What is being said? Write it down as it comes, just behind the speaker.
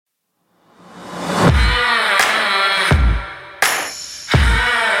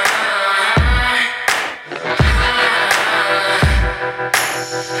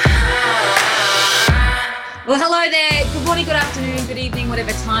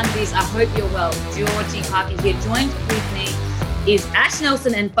Hunties. I hope you're well. Georgie Parker here. Joined with me is Ash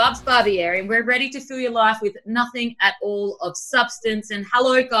Nelson and Bubs Barbieri, and we're ready to fill your life with nothing at all of substance. And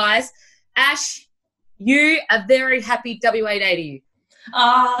hello, guys. Ash, a very happy WA Day to you.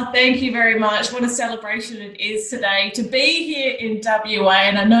 Thank you very much. What a celebration it is today to be here in WA.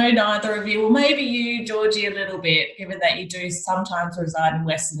 And I know neither of you, well, maybe you, Georgie, a little bit, given that you do sometimes reside in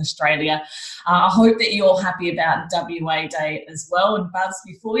Western Australia. I hope that you're all happy about WA Day as well. And Buzz,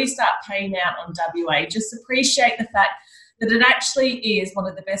 before you start paying out on WA, just appreciate the fact that it actually is one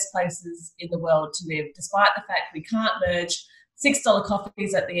of the best places in the world to live, despite the fact we can't merge $6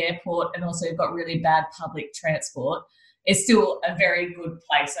 coffees at the airport and also you've got really bad public transport. It's still a very good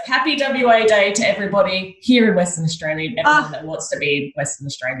place. So happy WA Day to everybody here in Western Australia and everyone that wants to be in Western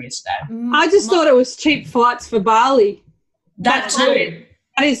Australia today. I just thought it was cheap flights for Bali. That too.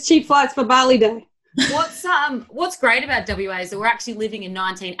 That is cheap flights for Bali Day. What's great about WA is that we're actually living in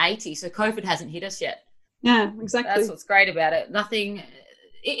 1980, so COVID hasn't hit us yet. Yeah, exactly. That's what's great about it.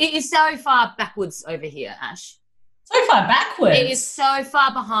 It is so far backwards over here, Ash. So far backwards? It is so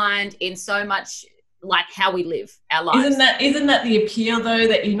far behind in so much like how we live our lives. Isn't that the appeal though,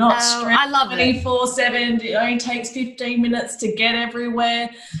 that you're not stressed I love 24/7? It only takes 15 minutes to get everywhere.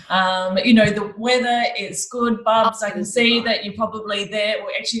 The weather is good, Bubs. I can see that you're probably there.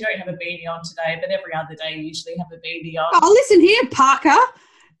 Well, actually you don't have a beanie on today, but every other day you usually have a beanie on. Oh, listen here, Parker.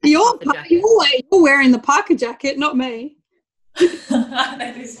 You're wearing the Parker jacket, not me.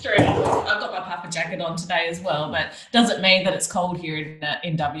 That is true. I've got my puffer jacket on today as well, but doesn't mean that it's cold here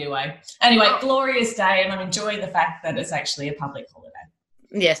in WA. Anyway, glorious day, and I'm enjoying the fact that it's actually a public holiday.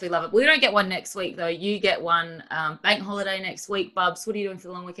 Yes, we love it. We don't get one next week, though. You get one bank holiday next week. Bubs, what are you doing for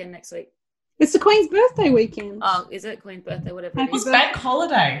the long weekend next week? It's the Queen's birthday weekend. Oh, is it Queen's birthday? Whatever it is. What's bank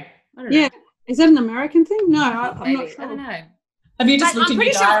holiday? I don't know. Yeah. Is that an American thing? No, I'm not sure. I don't know. Have you just looked in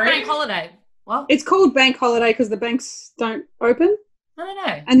your diary? I'm pretty sure it's bank holiday. What? It's called bank holiday because the banks don't open. I don't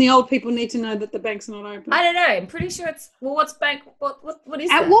know. And the old people need to know that the bank's not open. I don't know. I'm pretty sure it's, what's bank? What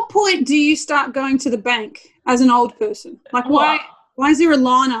is At that? what point do you start going to the bank as an old person? Like why is there a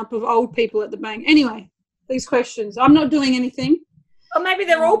lineup of old people at the bank? Anyway, these questions. I'm not doing anything. Or maybe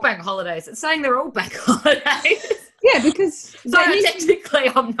they're all bank holidays. It's saying they're all bank holidays. Yeah, because... So technically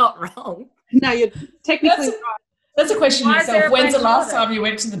I'm not wrong. No, you're technically right. That's a question to yourself. When's the last time you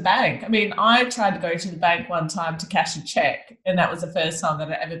went to the bank? I mean, I tried to go to the bank one time to cash a check, and that was the first time that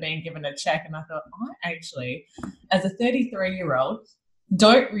I'd ever been given a check. And I thought, I actually, as a 33-year-old,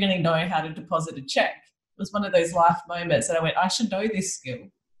 don't really know how to deposit a check. It was one of those life moments that I went, I should know this skill.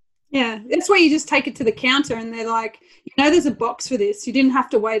 Yeah, that's where you just take it to the counter and they're like, there's a box for this. You didn't have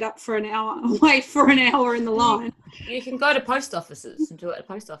to wait for an hour in the line. You can go to post offices and do it at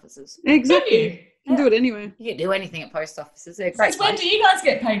post offices. Exactly. You can do it anywhere. You can do anything at post offices. They're great. Since when do you guys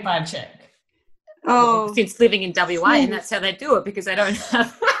get paid by a check? Oh. Since living in WA, and that's how they do it because they don't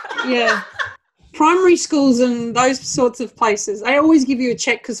have... Yeah. Primary schools and those sorts of places, they always give you a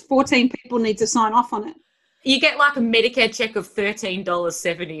check because 14 people need to sign off on it. You get like a Medicare check of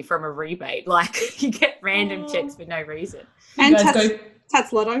 $13.70 from a rebate. Like you get random checks for no reason. And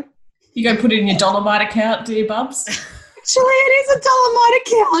Tats Lotto. You go put it in your Dolomite account, do you, Bubs? Actually, it is a Dolomite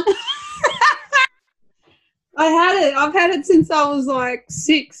account. I've had it since I was like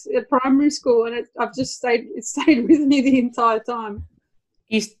 6 at primary school, and it stayed with me the entire time.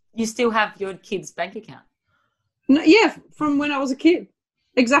 You still have your kid's bank account? No, yeah, from when I was a kid.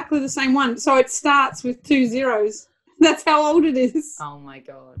 Exactly the same one. So it starts with 2 zeros. That's how old it is. Oh, my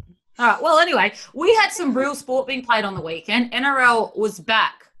God. All right. Well, anyway, we had some real sport being played on the weekend. NRL was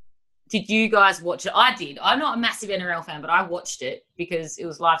back. Did you guys watch it? I did. I'm not a massive NRL fan, but I watched it because it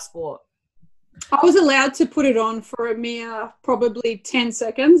was live sport. I was allowed to put it on for a mere probably 10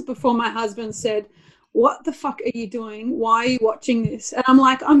 seconds before my husband said, what the fuck are you doing? Why are you watching this? And I'm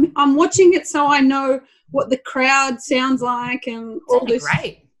like, I'm watching it so I know what the crowd sounds like and all this.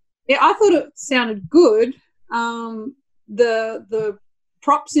 Great. Yeah, I thought it sounded good. The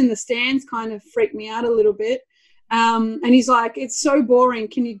props in the stands kind of freaked me out a little bit. And he's like, it's so boring.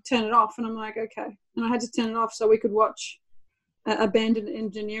 Can you turn it off? And I'm like, okay. And I had to turn it off so we could watch Abandoned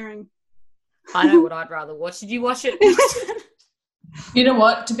Engineering. I know what I'd rather watch. Did you watch it? You know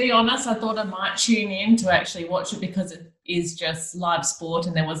what? To be honest, I thought I might tune in to actually watch it because it is just live sport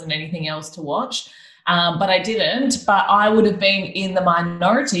and there wasn't anything else to watch. But I didn't. But I would have been in the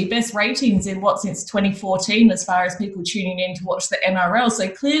minority. Best ratings since 2014 as far as people tuning in to watch the NRL. So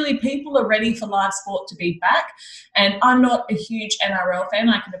clearly people are ready for live sport to be back. And I'm not a huge NRL fan.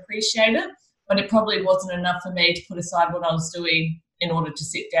 I can appreciate it. But it probably wasn't enough for me to put aside what I was doing in order to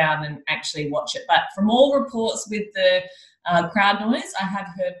sit down and actually watch it. But from all reports with the crowd noise, I have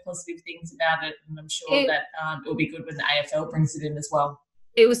heard positive things about it, and I'm sure that it will be good when the AFL brings it in as well.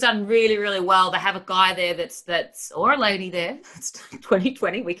 It was done really, really well. They have a guy there that's or a lady there. It's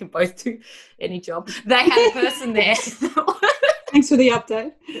 2020. We can both do any job. They have a person there. Thanks for the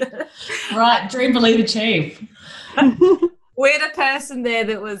update. Right, dream, believe, achieve. We had a person there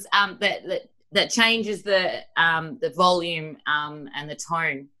that was that changes the volume and the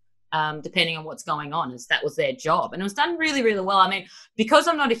tone depending on what's going on. That was their job, and it was done really, really well. I mean, because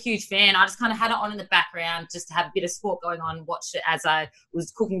I'm not a huge fan, I just kind of had it on in the background just to have a bit of sport going on, watched it as I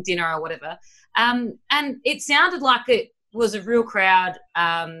was cooking dinner or whatever. And it sounded like it was a real crowd.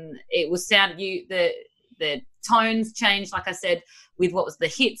 The tones changed, like I said, with what was the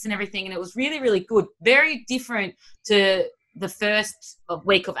hits and everything, and it was really, really good. Very different to the first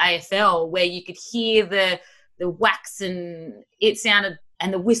week of AFL, where you could hear the wax, and it sounded,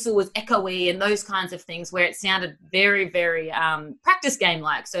 and the whistle was echoey and those kinds of things, where it sounded very, very practice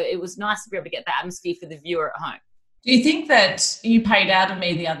game-like. So it was nice to be able to get the atmosphere for the viewer at home. Do you think that you paid out of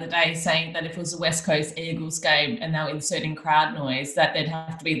me the other day saying that if it was a West Coast Eagles game and they were inserting crowd noise, that there'd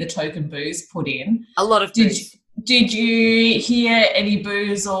have to be the token boos put in? A lot of boos. Did you hear any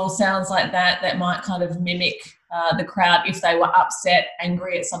boos or sounds like that might kind of mimic the crowd if they were upset,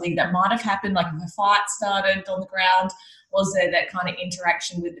 angry at something that might have happened, like if a fight started on the ground? Was there that kind of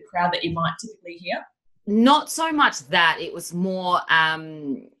interaction with the crowd that you might typically hear? Not so much that. It was more,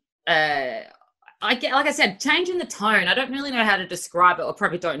 like I said, changing the tone. I don't really know how to describe it, or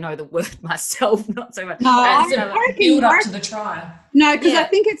probably don't know the word myself, not so much. No, I build up to the trial. No, because I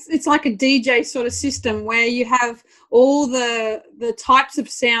think it's like a DJ sort of system where you have all the types of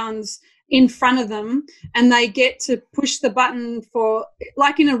sounds in front of them, and they get to push the button for,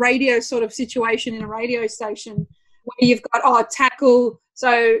 like in a radio sort of situation in a radio station, where you've got tackle,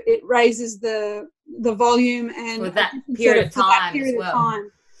 so it raises the volume and for that period of time as well.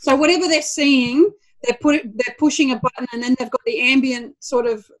 So whatever they're seeing, they're pushing a button, and then they've got the ambient sort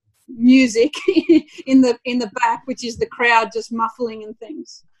of music in the back, which is the crowd just muffling and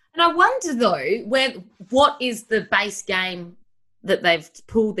things. And I wonder though, what is the base game that they've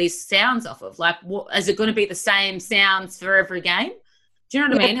pulled these sounds off of? Like, is it going to be the same sounds for every game? Do you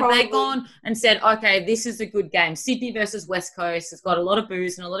know what I mean? Probably. Have they gone and said, okay, this is a good game. Sydney versus West Coast has got a lot of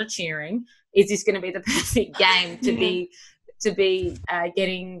boos and a lot of cheering. Is this going to be the perfect game to be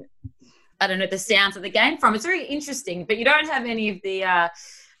getting, I don't know, the sounds of the game from? It's very interesting, but you don't have any of the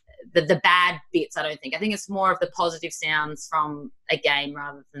bad bits, I don't think. I think it's more of the positive sounds from a game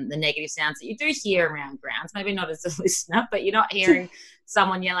rather than the negative sounds that you do hear around grounds. Maybe not as a listener, but you're not hearing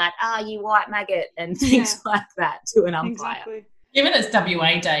someone yell out, you white maggot, and things like that to an umpire. Exactly. Given it's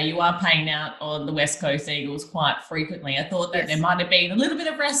WA Day, you are paying out on the West Coast Eagles quite frequently. I thought that there might have been a little bit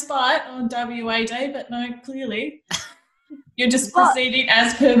of respite on WA Day, but no, clearly you're just proceeding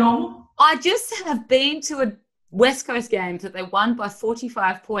as per normal. I just have been to a West Coast game that they won by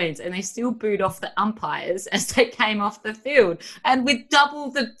 45 points, and they still booed off the umpires as they came off the field, and with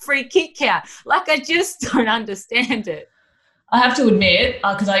double the free kick count. Like, I just don't understand it. I have to admit,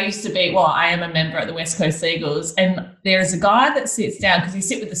 because I am a member at the West Coast Eagles, and there's a guy that sits down, because you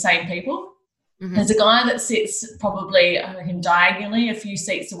sit with the same people. Mm-hmm. There's a guy that sits probably, I reckon, diagonally a few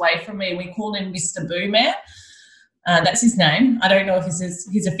seats away from me. We call him Mr. Boo Man. That's his name. I don't know if it's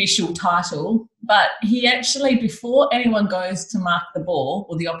his official title, but he actually, before anyone goes to mark the ball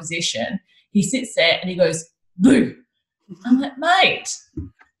or the opposition, he sits there and he goes, boo. I'm like, mate,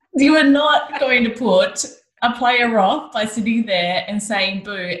 you are not going to put a player off by sitting there and saying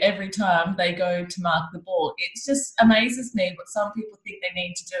boo every time they go to mark the ball. It just amazes me what some people think they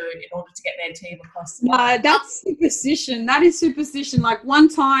need to do in order to get their team across the line. No, that's superstition. That is superstition. Like, one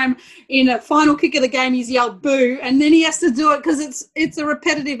time in a final kick of the game, he's yelled boo, and then he has to do it because it's a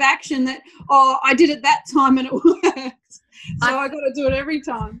repetitive action that, I did it that time and it worked. So I got to do it every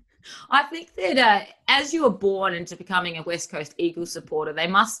time. I think that as you are born into becoming a West Coast Eagles supporter,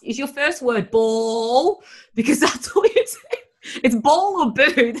 is your first word ball, because that's all you say. It's ball or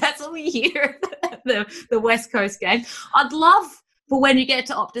boo. That's all you hear at the West Coast game. I'd love for when you get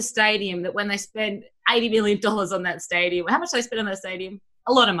to Optus Stadium, that when they spend $80 million on that stadium, how much do they spend on that stadium?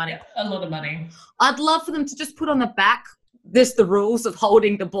 A lot of money. Yeah, a lot of money. I'd love for them to just put on the back the rules of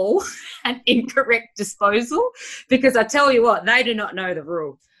holding the ball and incorrect disposal, because I tell you what, they do not know the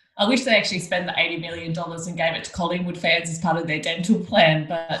rules. I wish they actually spent the $80 million and gave it to Collingwood fans as part of their dental plan,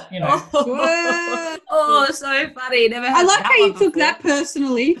 but, you know. So funny. I like how you took that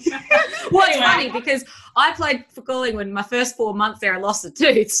personally. Well, it's funny because I played for Collingwood. My first 4 months there, I lost a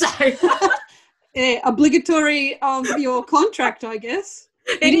tooth. So obligatory of your contract, I guess.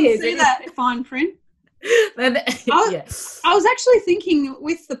 It is. See that fine print. Yeah. I was actually thinking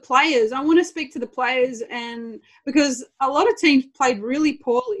with the players, I want to speak to the players, and because a lot of teams played really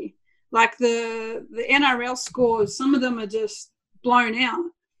poorly, like the NRL scores, some of them are just blown out.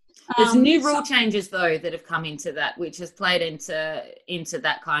 There's new rule changes though that have come into that, which has played into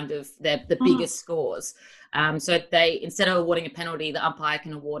that kind of the biggest scores. So they, instead of awarding a penalty, the umpire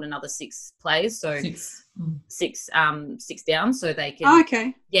can award another 6 plays. So six down, so they can. Oh,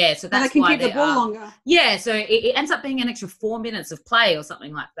 okay. Yeah, so that's they can why keep the ball longer. Yeah, so it ends up being an extra 4 minutes of play or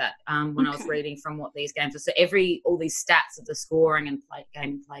something like that. When I was reading from what these games are, so all these stats of the scoring and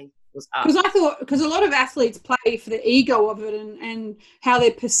gameplay was up. Because a lot of athletes play for the ego of it and how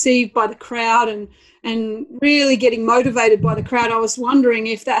they're perceived by the crowd and really getting motivated by the crowd. I was wondering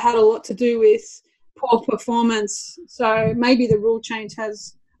if that had a lot to do with poor performance. So maybe the rule change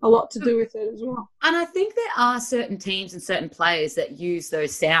has a lot to do with it as well. And I think there are certain teams and certain players that use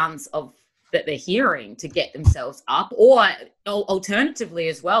those sounds that they're hearing to get themselves up, or alternatively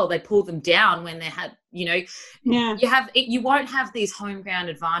as well, they pull them down when they had, you won't have these home ground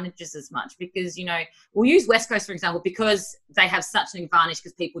advantages as much because, we'll use West Coast, for example, because they have such an advantage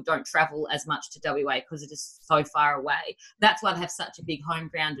because people don't travel as much to WA because it is so far away. That's why they have such a big home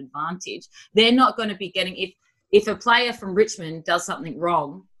ground advantage. They're not going to be getting, if a player from Richmond does something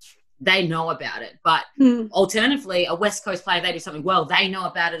wrong, they know about it. But alternatively, a West Coast player, they do something well, they know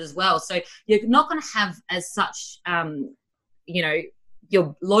about it as well. So you're not going to have as such,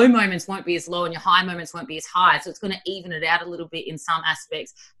 your low moments won't be as low and your high moments won't be as high. So it's going to even it out a little bit in some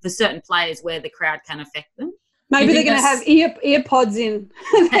aspects for certain players where the crowd can affect them. Maybe they're going to have earpods in.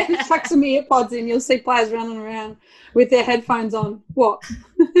 Chuck some earpods in. You'll see players running around with their headphones on. What?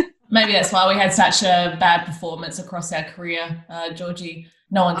 Maybe that's why we had such a bad performance across our career, Georgie.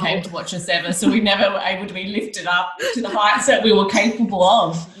 No one came to watch us ever, so we never were able to be lifted up to the heights that we were capable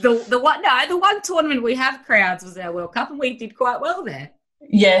of. The one tournament we have crowds was our World Cup, and we did quite well there.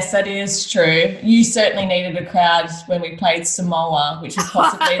 Yes, that is true. You certainly needed a crowd when we played Samoa, which was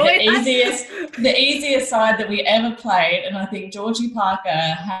possibly the easiest side that we ever played. And I think Georgie Parker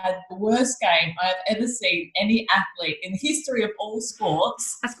had the worst game I've ever seen any athlete in the history of all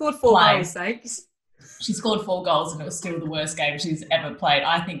sports. I scored 4 goals, thanks. She scored 4 goals and it was still the worst game she's ever played.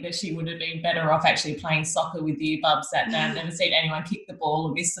 I think that she would have been better off actually playing soccer with you, Bubs, that day. I've never seen anyone kick the ball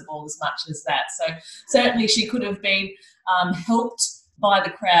or miss the ball as much as that. So certainly she could have been helped by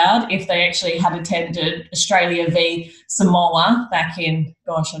the crowd if they actually had attended Australia v Samoa back in,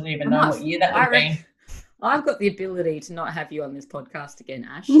 I don't even know what year that would have been. I've got the ability to not have you on this podcast again,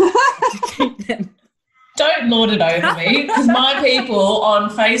 Ash. Don't lord it over me, because my people on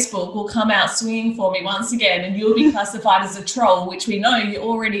Facebook will come out swinging for me once again and you'll be classified as a troll, which we know you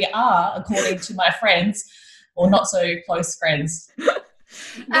already are, according to my friends, or not so close friends.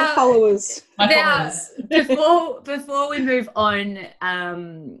 My followers. Before we move on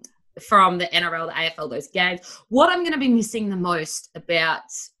from the NRL, the AFL, those games, what I'm going to be missing the most about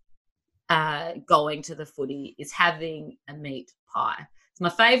going to the footy is having a meat pie. It's my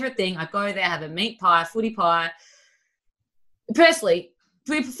favourite thing. I go there, have a meat pie, footy pie. Personally,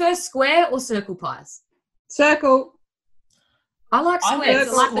 do we prefer square or circle pies? Circle. I like square.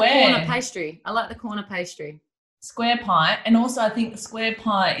 I like the corner pastry. Square pie, and also I think the square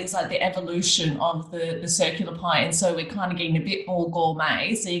pie is like the evolution of the circular pie, and so we're kind of getting a bit more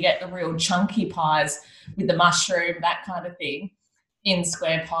gourmet, so you get the real chunky pies with the mushroom, that kind of thing, in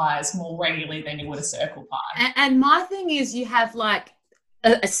square pies more regularly than you would a circle pie. And my thing is you have like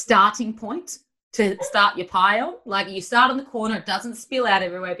a starting point to start your pie on. Like you start on the corner, it doesn't spill out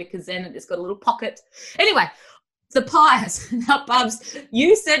everywhere because then it's got a little pocket. Anyway, the pies. Now, Bubs,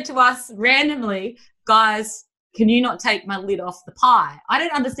 you said to us randomly, guys, can you not take my lid off the pie? I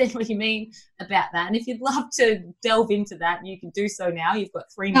don't understand what you mean about that. And if you'd love to delve into that, you can do so now. You've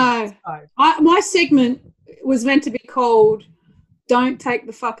got 3 minutes. My segment was meant to be called "Don't Take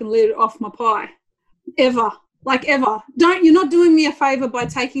the Fucking Lid Off My Pie." Ever. Like ever. You're not doing me a favour by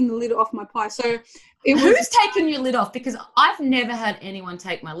taking the lid off my pie. So who's taking your lid off? Because I've never had anyone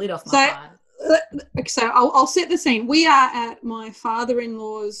take my lid off my pie. So I'll set the scene. We are at my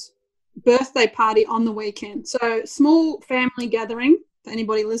father-in-law's birthday party on the weekend, so small family gathering for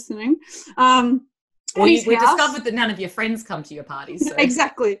anybody listening. We discovered that none of your friends come to your parties. So.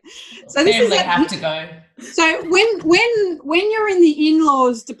 Exactly. So this family have to go. So when you're in the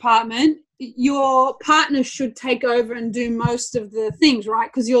in-laws department, your partner should take over and do most of the things,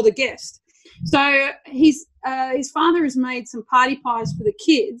 right? Because you're the guest. So his father has made some party pies for the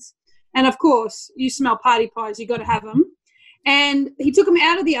kids, and of course, you smell party pies, you got to have them. And he took them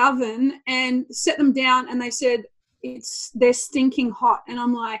out of the oven and set them down, and they said, they're stinking hot. And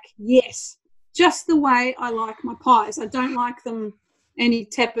I'm like, yes, just the way I like my pies. I don't like them any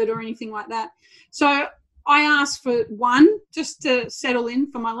tepid or anything like that. So I asked for one just to settle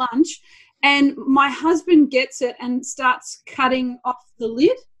in for my lunch, and my husband gets it and starts cutting off the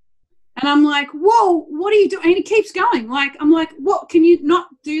lid. And I'm like, whoa, what are you doing? And he keeps going. Like, I'm like, what? Can you not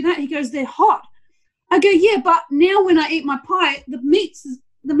do that? He goes, they're hot. I go, yeah, but now when I eat my pie, the meat's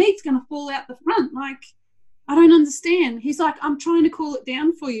going to fall out the front. Like, I don't understand. He's like, I'm trying to cool it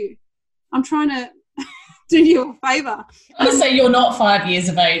down for you. I'm trying to do you a favour. I would say you're not 5 years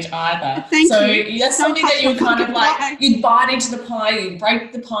of age either. Thank you. That's something that you kind of like, you'd bite into the pie, you'd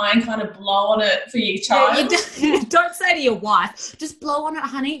break the pie and kind of blow on it for your child. Don't say to your wife, just blow on it,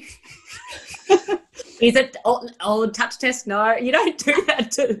 honey. Is it old touch test? No, you don't do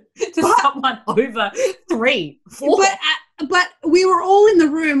that to someone over 3, 4. But we were all in the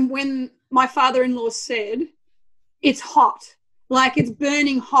room when my father-in-law said, it's hot. Like, it's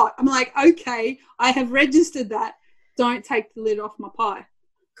burning hot. I'm like, okay, I have registered that. Don't take the lid off my pie.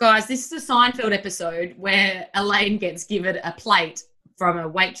 Guys, this is a Seinfeld episode where Elaine gets given a plate from a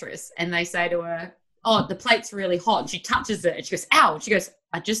waitress and they say to her, oh, the plate's really hot. And she touches it and she goes, ow. And she goes,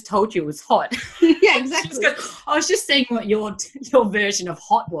 I just told you it was hot. Yeah, exactly. She goes, I was just saying what your version of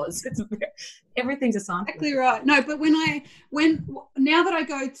hot was. Everything's a Seinfeld. Exactly right. No, but now that I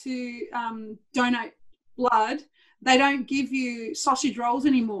go to donate blood, they don't give you sausage rolls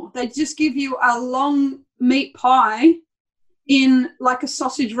anymore. They just give you a long meat pie in like a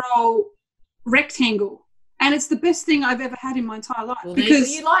sausage roll rectangle. And it's the best thing I've ever had in my entire life. Well,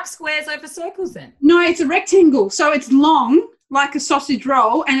 because you like squares over circles then? No, it's a rectangle. So it's long, like a sausage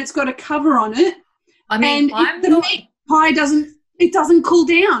roll, and it's got a cover on it. I mean, the meat pie doesn't cool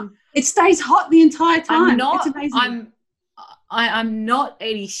down. It stays hot the entire time. It's amazing. I'm not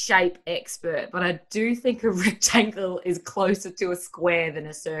any shape expert, but I do think a rectangle is closer to a square than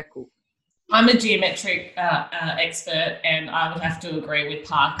a circle. I'm a geometric expert, and I would have to agree with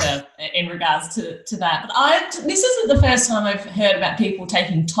Parker in regards to that. But this isn't the first time I've heard about people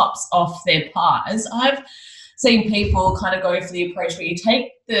taking tops off their pies. I've seen people kind of go for the approach where you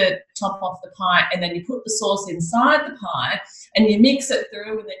take the top off the pie and then you put the sauce inside the pie and you mix it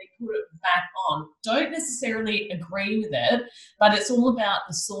through and then you put it back on. Don't necessarily agree with it, but it's all about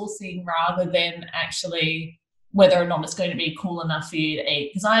the saucing rather than actually whether or not it's going to be cool enough for you to eat.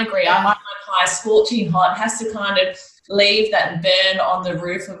 Because I agree, I like my pie scorching hot. It has to kind of leave that burn on the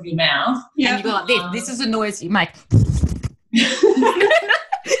roof of your mouth. Yeah. And you go like this. This is a noise you make.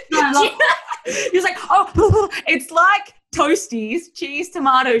 You're like, oh, it's like Toasties, cheese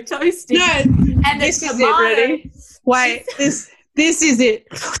tomato toasties. No, and this is it, ready? Wait, this is it.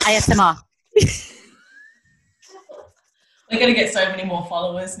 ASMR. We're going to get so many more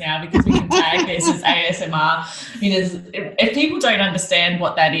followers now because we can tag this as ASMR. Because if people don't understand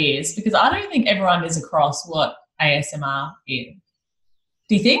what that is, because I don't think everyone is across what ASMR is.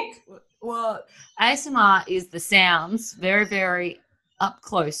 Do you think? Well, ASMR is the sounds very, very up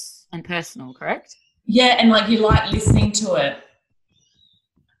close and personal, correct? Yeah, and like you like listening to it.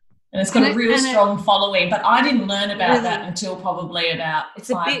 And it's got a real strong following. But I didn't learn about that until probably about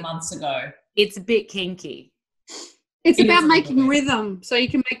 5 months ago. It's a bit kinky. It's about making rhythm, so you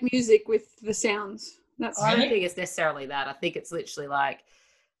can make music with the sounds. I don't think it's necessarily that. I think it's literally like...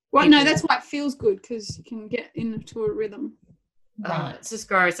 Well, no, that's why it feels good, because you can get into a rhythm. Right. It's just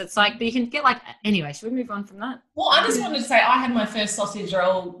gross. It's like, but you can get like... Anyway, should we move on from that? Well, I just wanted to say I had my first sausage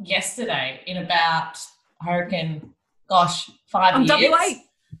roll yesterday in about, I reckon, 5 years. WA?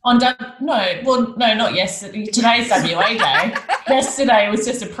 No, not yesterday. Today's WA day. Yesterday was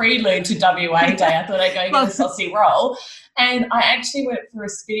just a prelude to WA day. I thought I'd go get a sausage roll. And I actually went for a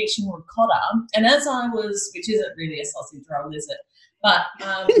spinach and ricotta. And as I was, which isn't really a sausage roll, is it? But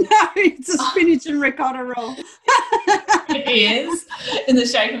no, it's a spinach and ricotta roll. It is in the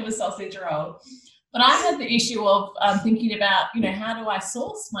shape of a sausage roll. But I had the issue of thinking about, how do I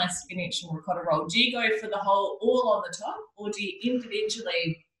sauce my spinach and ricotta roll? Do you go for the whole all on the top, or do you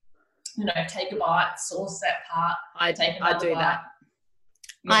individually, take a bite, sauce that part? I do that.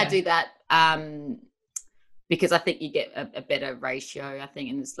 Yeah. I do that because I think you get a better ratio, I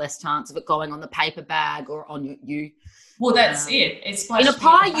think, and there's less chance of it going on the paper bag or on you. Well, that's it. It's in a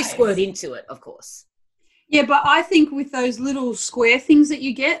pie, you squirt into it, of course. Yeah, but I think with those little square things that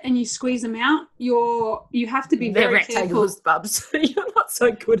you get and you squeeze them out, you have to be very rectangles, careful. Bubs. You're not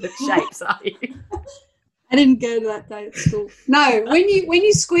so good at shapes, are you? I didn't go to that day at school. No, when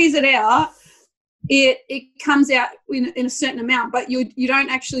you squeeze it out, it comes out in a certain amount, but you don't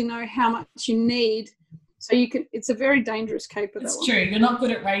actually know how much you need. So it's a very dangerous caper. It's true. You're not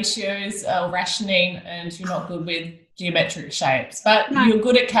good at ratios or rationing, and you're not good with geometric shapes, but you're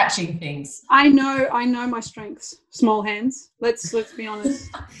good at catching things. I know my strengths. Small hands. Let's be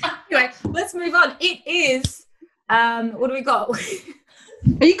honest. Anyway, let's move on. It is what do we got?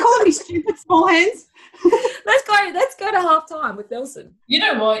 Are you calling me stupid, small hands? Let's go to halftime with Nelson. You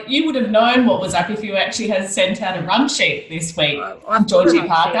know what? You would have known what was up if you actually had sent out a run sheet this week, Georgie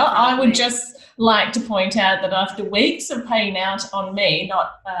Parker. I would just like to point out that after weeks of paying out on me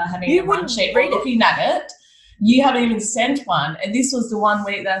not having a run sheet or looking at it, you haven't even sent one. And this was the one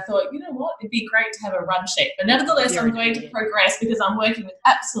week that I thought, you know what, it'd be great to have a run sheet. But nevertheless, I'm going to progress because I'm working with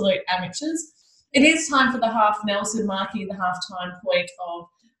absolute amateurs. It is time for the half Nelson, marking the halftime point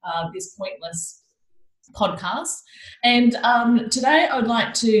of this pointless podcast. And today I'd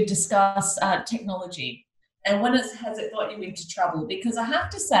like to discuss technology and when has it got you into trouble, because I have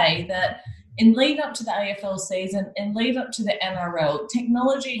to say that in lead up to the AFL season and lead up to the NRL,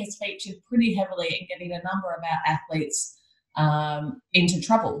 technology has featured pretty heavily in getting a number of our athletes into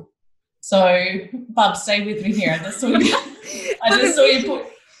trouble. So, Bub, stay with me here. I just saw you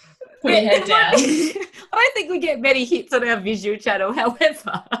put your head down. I don't think we get many hits on our visual channel.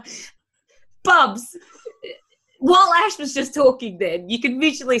 However, Bubs, while Ash was just talking then, you can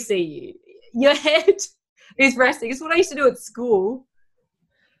visually see you. Your head is resting. It's what I used to do at school.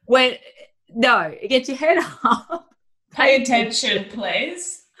 Get your head up. Pay attention,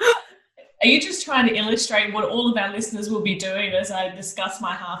 please. Are you just trying to illustrate what all of our listeners will be doing as I discuss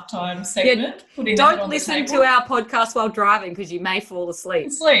my halftime segment? Yeah, don't listen to our podcast while driving because you may fall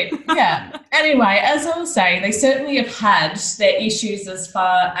asleep. Yeah. Anyway, as I was saying, they certainly have had their issues as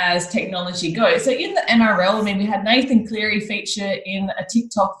far as technology goes. So in the NRL, we had Nathan Cleary feature in a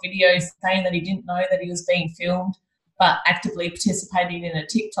TikTok video saying that he didn't know that he was being filmed, but actively participating in a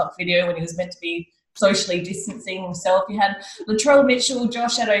TikTok video when he was meant to be socially distancing himself. You had Latrell Mitchell,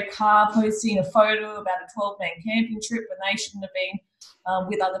 Josh Addo-Carr posting a photo about a 12-man camping trip when they shouldn't have been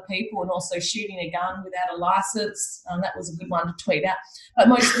with other people, and also shooting a gun without a license. That was a good one to tweet out. But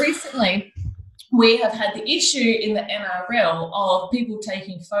most recently, we have had the issue in the NRL of people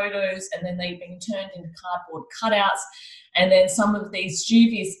taking photos and then they've been turned into cardboard cutouts, and then some of these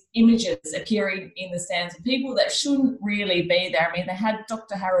dubious images appearing in the stands of people that shouldn't really be there. They had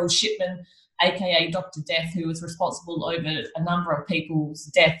Dr. Harold Shipman, aka Dr. Death, who was responsible over a number of people's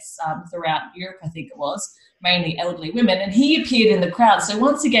deaths throughout Europe, I think it was, mainly elderly women, and he appeared in the crowd. So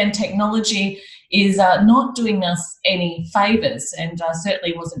once again, technology is not doing us any favours, and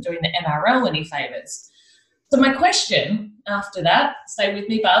certainly wasn't doing the NRL any favours. So my question after that, stay with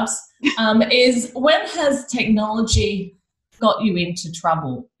me, Bubs, is when has technology got you into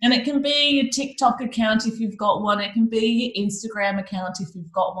trouble? And it can be your TikTok account if you've got one. It can be your Instagram account if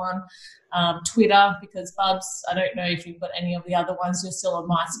you've got one. Twitter, because Bubs, I don't know if you've got any of the other ones. You're still on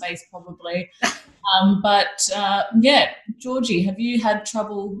MySpace probably. Georgie, have you had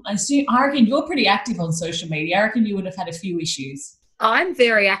trouble? I reckon you're pretty active on social media. I reckon you would have had a few issues. I'm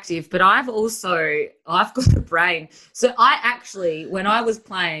very active, but I've got a brain. So I actually, when I was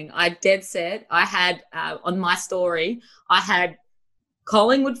playing, I had on my story, I had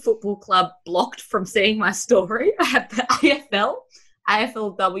Collingwood Football Club blocked from seeing my story. I had the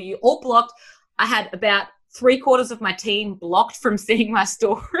AFLW all blocked. I had about 3/4 of my team blocked from seeing my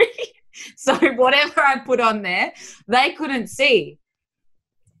story. So whatever I put on there, they couldn't see.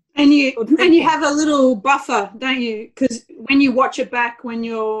 And you have a little buffer, don't you? Because when you watch it back when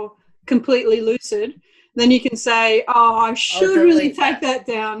you're completely lucid, then you can say, oh, I should really take that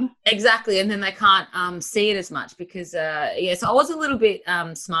down. Exactly, and then they can't see it as much because, so I was a little bit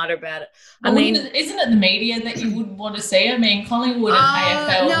smarter about it. Isn't it the media that you would want to see? Collingwood and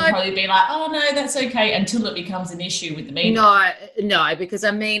AFL would probably be like, oh, no, that's okay, until it becomes an issue with the media. No, because,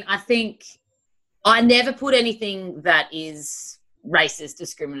 I think I never put anything that is racist,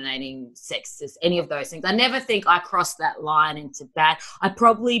 discriminating, sexist, any of those things. I never think I cross that line into bad. I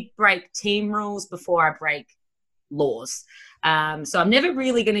probably break team rules before I break laws. So I'm never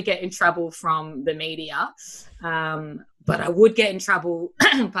really going to get in trouble from the media, but I would get in trouble,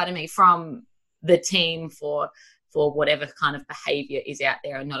 from the team for whatever kind of behaviour is out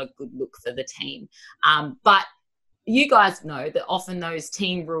there and not a good look for the team. But you guys know that often those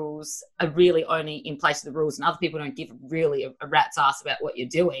team rules are really only in place of the rules, and other people don't give really a rat's ass about what you're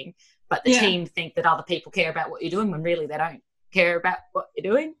doing, but the team think that other people care about what you're doing when really they don't care about what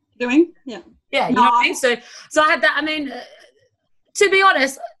you're doing. Yeah, you know what I mean? So I had that. To be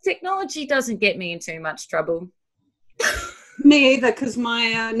honest, technology doesn't get me in too much trouble. Me either, because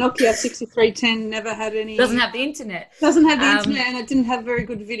my Nokia 6310 never had any. Doesn't have the internet. Doesn't have the internet, and it didn't have very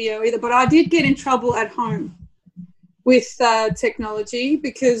good video either. But I did get in trouble at home with technology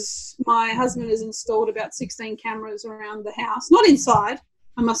because my husband has installed about 16 cameras around the house. Not inside,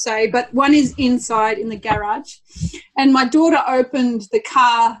 I must say, but one is inside in the garage. And my daughter opened the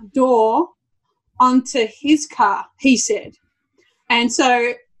car door onto his car, he said. And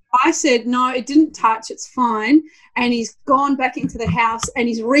so I said, no, it didn't touch, it's fine. And he's gone back into the house and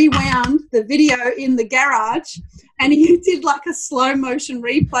he's rewound the video in the garage, and he did like a slow motion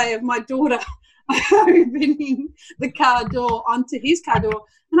replay of my daughter opening the car door onto his car door.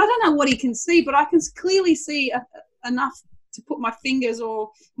 And I don't know what he can see, but I can clearly see enough to put my fingers or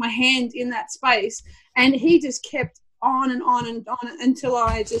my hand in that space. And he just kept on and on and on until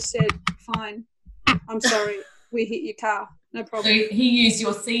I just said, fine, I'm sorry, we hit your car. No problem. So he used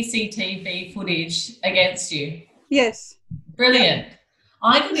your CCTV footage against you? Yes. Brilliant. Yep.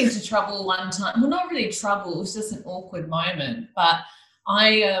 I got into trouble one time. Well, not really trouble. It was just an awkward moment. But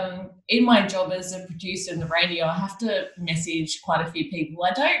I, in my job as a producer in the radio, I have to message quite a few people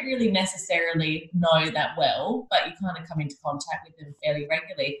I don't really necessarily know that well, but you kind of come into contact with them fairly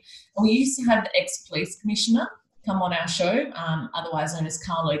regularly. And we used to have the ex-police commissioner come on our show, otherwise known as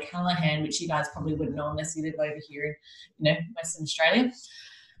Carl O'Callaghan, which you guys probably wouldn't know unless you live over here in, Western Australia.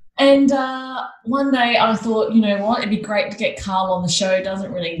 And one day I thought, you know what, it'd be great to get Carl on the show.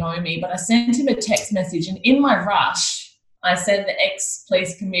 Doesn't really know me, but I sent him a text message, and in my rush, I said the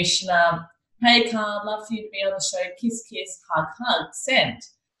ex-police commissioner, hey, Carl, love for you to be on the show. Kiss, kiss, hug, hug, send.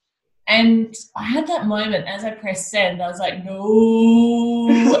 And I had that moment as I pressed send, I was like, no.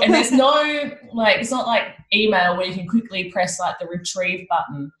 And there's no, it's not like email where you can quickly press the retrieve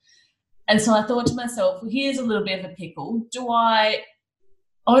button. And so I thought to myself, well, here's a little bit of a pickle. Do I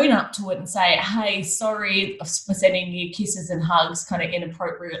own up to it and say, hey, sorry for sending you kisses and hugs kind of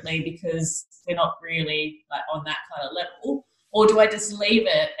inappropriately because we're not really on that kind of level? Or do I just leave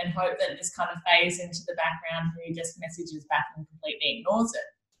it and hope that it just kind of fades into the background and he just messages back and completely ignores it?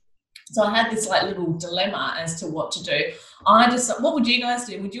 So I had this little dilemma as to what to do. What would you guys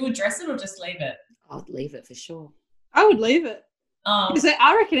do? Would you address it or just leave it? I'd leave it for sure. I would leave it. Because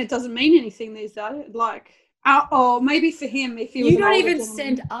I reckon it doesn't mean anything these days. Or maybe for him, if he was. You don't even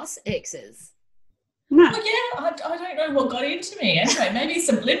send us exes. No. Well, yeah, I don't know what got into me. Anyway, maybe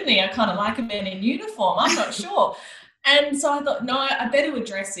subliminally I kind of like a man in uniform. I'm not sure. And so I thought, no, I better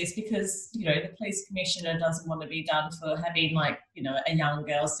address this because, the police commissioner doesn't want to be done for having a young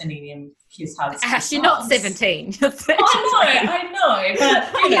girl sending him kiss hugs. Ash, you're not 17. You're 30. I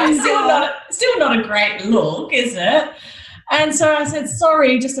know, but still not a great look, is it? And so I said,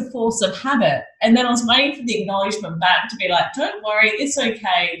 sorry, just a force of habit. And then I was waiting for the acknowledgement back to be like, don't worry, it's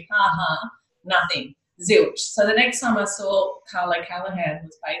okay, nothing. Zilch. So the next time I saw Carl O'Callaghan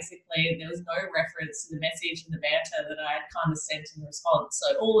was basically, there was no reference to the message and the banter that I had kind of sent in response.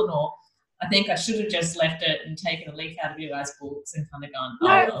 So all in all, I think I should have just left it and taken a leaf out of you guys' books and kind of gone,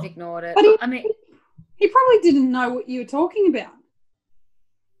 no, ignored it. But he probably didn't know what you were talking about.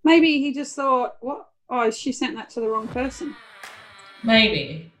 Maybe he just thought, what? Oh, she sent that to the wrong person.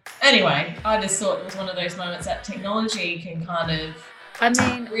 Maybe. Anyway, I just thought it was one of those moments that technology can kind of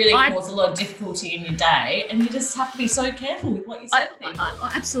really cause a lot of difficulty in your day, and you just have to be so careful with what you say.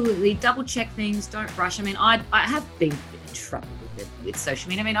 I absolutely double check things. Don't rush. I have been in trouble with social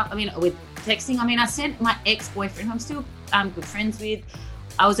media. I mean, with texting. I sent my ex-boyfriend, who I'm still good friends with.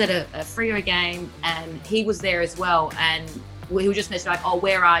 I was at a Freo game, and he was there as well. And he was just messaging oh,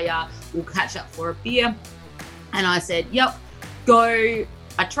 where are ya? We'll catch up for a beer. And I said, yep, go.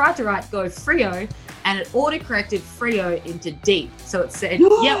 I tried to write go Freo, and it auto-corrected Freo into deep. So it said,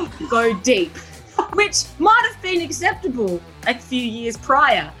 yep, go deep, which might have been acceptable a few years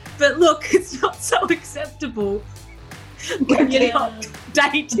prior. But look, it's not so acceptable when you're not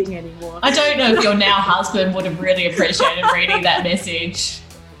dating anymore. I don't know if your now husband would have really appreciated reading that message.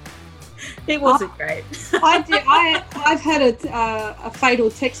 It wasn't great. I've had a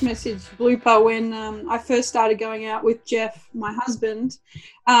fatal text message blooper when I first started going out with Jeff, my husband.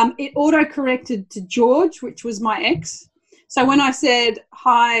 It auto-corrected to George, which was my ex. So when I said,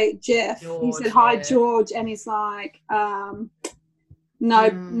 hi, Jeff, George, he said, hi, George. And he's like, no,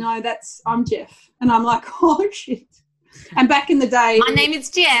 I'm Jeff. And I'm like, oh, shit. And back in the day. My name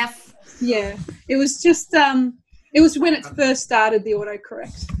is Jeff. Yeah. It was just... it was when it first started, the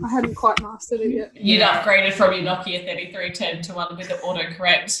autocorrect. I hadn't quite mastered it yet. You'd upgraded from your Nokia 3310 to one with the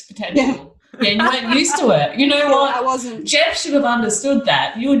autocorrect potential. Yeah, you weren't used to it. You know what? I wasn't. Jeff should have understood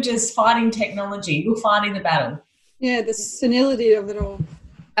that. You were just fighting technology. You were fighting the battle. Yeah, the senility of it all.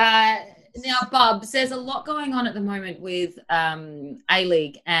 Now, Bubs, there's a lot going on at the moment with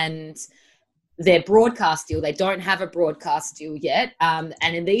A-League and their broadcast deal. They don't have a broadcast deal yet. And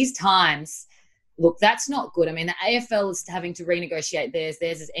in these times, look, that's not good. I mean, the AFL is having to renegotiate theirs.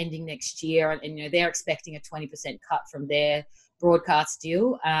 Theirs is ending next year. And you know, they're expecting a 20% cut from their broadcast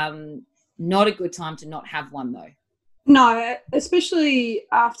deal. Not a good time to not have one, though. No, especially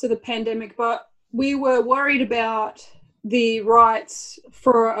after the pandemic. But we were worried about the rights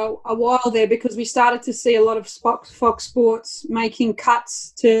for a while there because we started to see a lot of Fox Sports making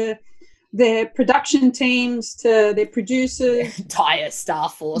cuts to their production teams, to their producers. Their entire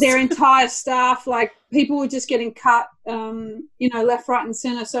staff force. Their entire staff. Like, people were just getting cut, left, right and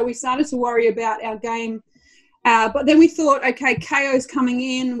centre. So we started to worry about our game. But then we thought, okay, KO's coming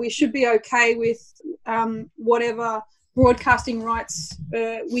in. We should be okay with whatever broadcasting rights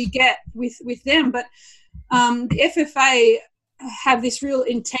we get with them. But the FFA have this real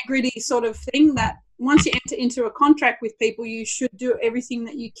integrity sort of thing that once you enter into a contract with people, you should do everything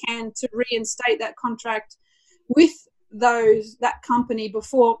that you can to reinstate that contract with that company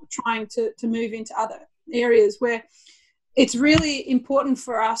before trying to move into other areas, where it's really important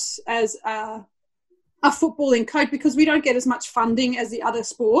for us as a footballing code because we don't get as much funding as the other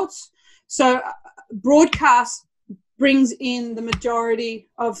sports. So broadcast brings in the majority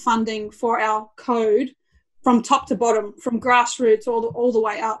of funding for our code from top to bottom, from grassroots all the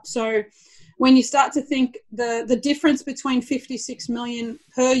way up. So when you start to think the difference between 56 million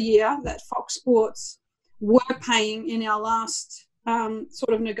per year that Fox Sports were paying in our last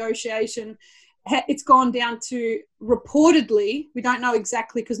sort of negotiation, it's gone down to reportedly, we don't know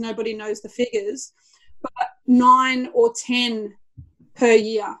exactly because nobody knows the figures, but 9 or 10 per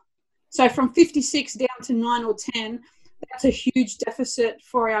year. So from 56 down to 9 or 10, that's a huge deficit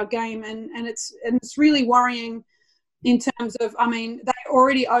for our game, and it's really worrying in terms of, I mean, they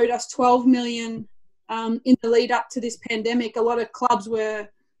already owed us 12 million in the lead up to this pandemic. A lot of clubs were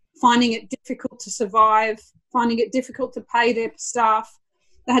finding it difficult to survive, finding it difficult to pay their staff.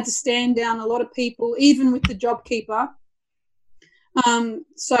 They had to stand down a lot of people, even with the JobKeeper.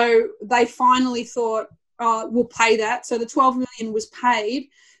 So they finally thought, we'll pay that. So the 12 million was paid.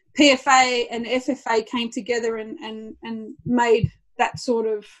 PFA and FFA came together and made that sort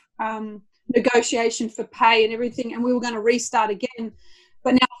of negotiation for pay and everything, and we were going to restart again.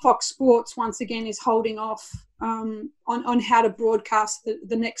 But now Fox Sports once again is holding off on how to broadcast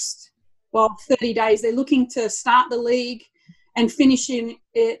the next 30 days. They're looking to start the league and finishing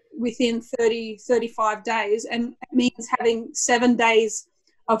it within 35 days, and it means having 7 days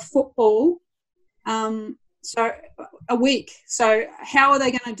of football, so a week. So how are they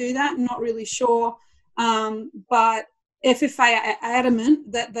going to do that? Not really sure, but FFA are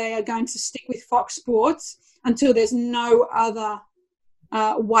adamant that they are going to stick with Fox Sports until there's no other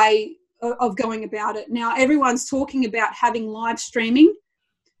way of going about it. Now, everyone's talking about having live streaming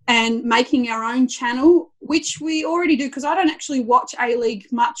and making our own channel, which we already do, because I don't actually watch A-League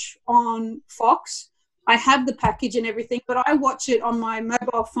much on Fox. I have the package and everything, but I watch it on my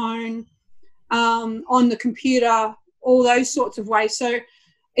mobile phone, on the computer, all those sorts of ways. So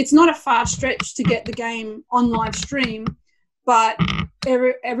it's not a far stretch to get the game on live stream, but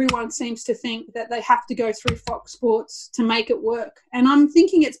everyone seems to think that they have to go through Fox Sports to make it work. And I'm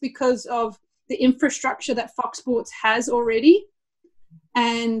thinking it's because of the infrastructure that Fox Sports has already.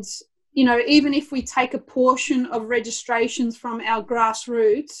 And, you know, even if we take a portion of registrations from our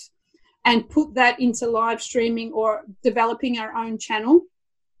grassroots and put that into live streaming or developing our own channel,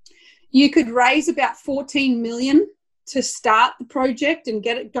 you could raise about 14 million to start the project and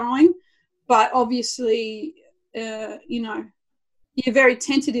get it going. But obviously, you're very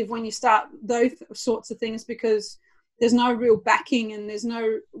tentative when you start those sorts of things because there's no real backing and there's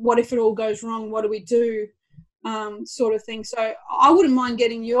no, what if it all goes wrong, what do we do, sort of thing. So I wouldn't mind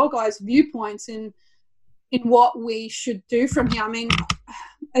getting your guys' viewpoints in what we should do from here. I mean,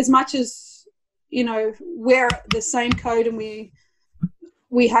 as much as, you know, we're the same code and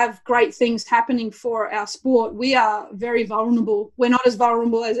we have great things happening for our sport, we are very vulnerable. We're not as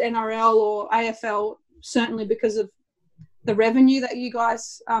vulnerable as NRL or AFL, certainly because of the revenue that you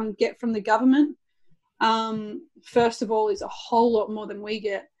guys get from the government. First of all, is a whole lot more than we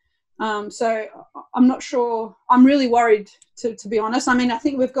get. So I'm not sure. I'm really worried, to be honest. I mean, I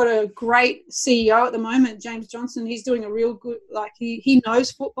think we've got a great CEO at the moment, James Johnson. He's doing a real good, like he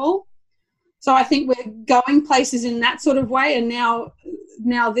knows football. So I think we're going places in that sort of way. And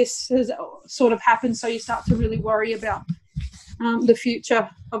now this has sort of happened. So you start to really worry about the future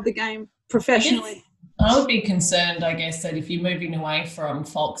of the game professionally. I would be concerned, I guess, that if you're moving away from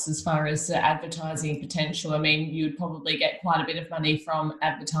Fox as far as the advertising potential, I mean, you'd probably get quite a bit of money from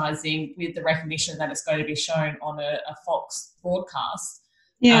advertising with the recognition that it's going to be shown on a Fox broadcast.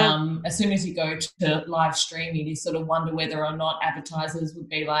 Yeah. As soon as you go to live streaming, you sort of wonder whether or not advertisers would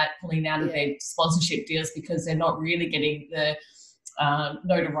be like pulling out of their sponsorship deals because they're not really getting the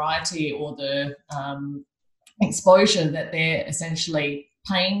notoriety or the exposure that they're essentially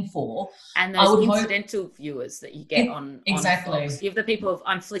paying for. And those incidental viewers that you get on Fox. You have the people of,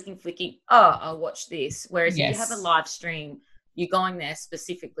 I'm flicking, I'll watch this. Whereas if you have a live stream, you're going there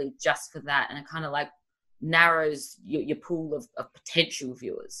specifically just for that, and it kind of like narrows your pool of potential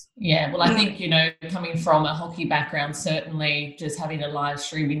viewers. Yeah, well, I think, you know, coming from a hockey background, certainly just having a live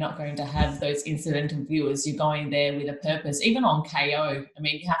stream, you're not going to have those incidental viewers. You're going there with a purpose. Even on KO, I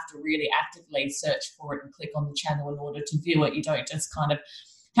mean, you have to really actively search for it and click on the channel in order to view it. You don't just kind of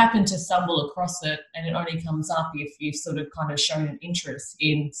happen to stumble across it, and it only comes up if you've sort of kind of shown an interest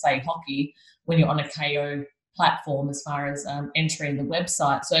in, say, hockey when you're on a KO platform as far as entering the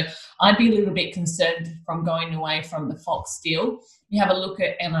website. So I'd be a little bit concerned from going away from the Fox deal. You have a look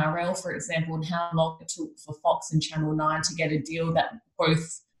at NRL, for example, and how long it took for Fox and Channel 9 to get a deal that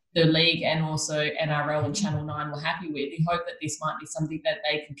both the league and also NRL and Channel 9 were happy with. You hope that this might be something that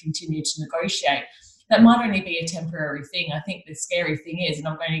they can continue to negotiate. That might only be a temporary thing. I think the scary thing is, and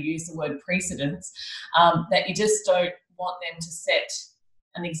I'm going to use the word precedence, that you just don't want them to set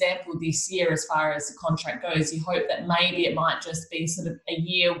an example this year as far as the contract goes. You hope that maybe it might just be sort of a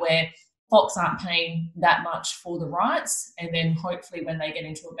year where Fox aren't paying that much for the rights, and then hopefully when they get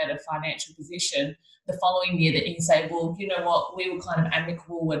into a better financial position the following year that you can say, well, you know what, we were kind of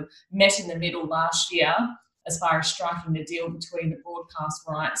amicable and met in the middle last year as far as striking the deal between the broadcast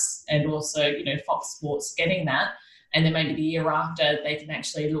rights and also, you know, Fox Sports getting that, and then maybe the year after they can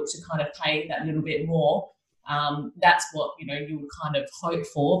actually look to kind of pay that little bit more. That's what, you know, you would kind of hope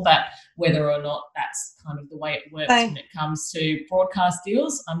for, but whether or not that's kind of the way it works when it comes to broadcast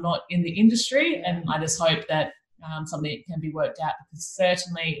deals, I'm not in the industry, and I just hope that something can be worked out, because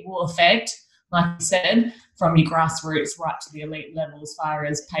certainly it will affect, like you said, from your grassroots right to the elite level as far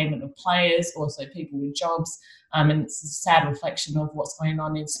as payment of players, also people with jobs, and it's a sad reflection of what's going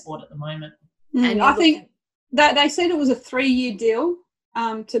on in sport at the moment. And I think that they said it was a 3-year deal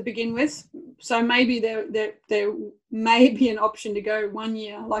to begin with, so maybe there may be an option to go 1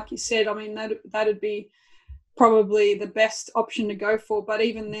 year, like you said. I mean, that'd be probably the best option to go for, but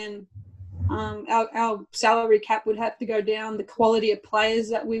even then our salary cap would have to go down. The quality of players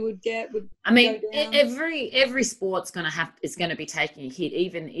that we would get would go down. every sport's is going to be taking a hit.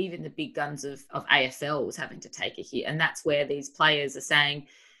 Even the big guns of AFL was having to take a hit, and that's where these players are saying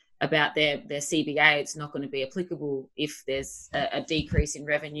about their CBA, it's not going to be applicable if there's a decrease in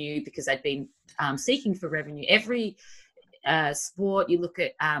revenue, because they've been seeking for revenue. Every sport, you look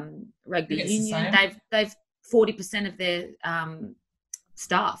at rugby union, they've 40% of their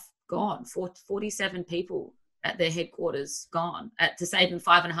staff gone, 47 people at their headquarters gone, to save them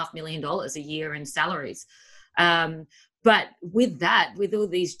 $5.5 million a year in salaries. But with that, with all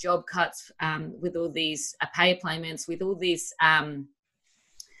these job cuts, with all these pay payments, with all these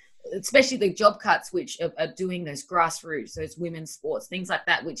especially the job cuts, which are doing those grassroots, those women's sports, things like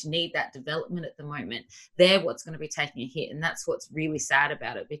that, which need that development at the moment, they're what's going to be taking a hit. And that's what's really sad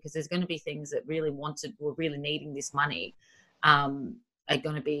about it, because there's going to be things that really wanted or really needing this money are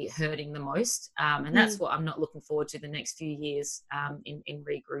going to be hurting the most. And that's what I'm not looking forward to the next few years in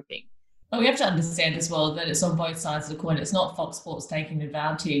regrouping. But we have to understand as well that it's on both sides of the coin. It's not Fox Sports taking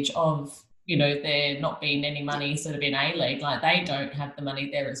advantage of, you know, there not being any money sort of in A-League. Like, they don't have the money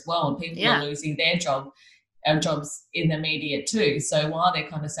there as well, and people are losing their jobs in the media too. So while they're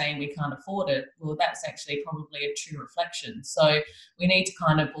kind of saying we can't afford it, well, that's actually probably a true reflection. So we need to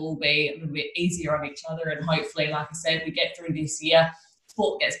kind of all be a little bit easier on each other, and hopefully, like I said, we get through this year,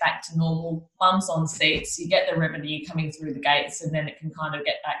 sport gets back to normal, bums on seats, you get the revenue coming through the gates, and then it can kind of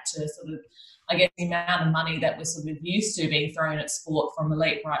get back to sort of, I guess, the amount of money that we're sort of used to being thrown at sport from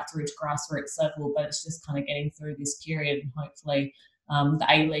elite right through to grassroots level. But it's just kind of getting through this period, and hopefully the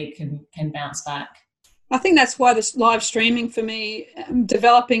A-League can bounce back. I think that's why this live streaming, for me,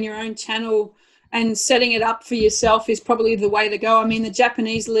 developing your own channel and setting it up for yourself is probably the way to go. I mean, the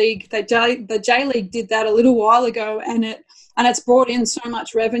Japanese league, the J-League did that a little while ago, and it's brought in so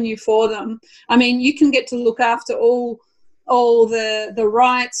much revenue for them. I mean, you can get to look after all the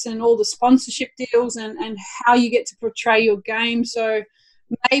rights and all the sponsorship deals and how you get to portray your game. So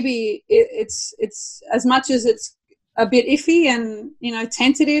maybe it's as much as it's a bit iffy and, you know,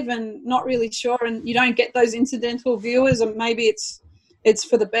 tentative and not really sure, and you don't get those incidental viewers, and maybe it's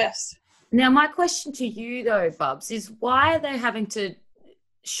for the best. Now, my question to you though, Bubs, is why are they having to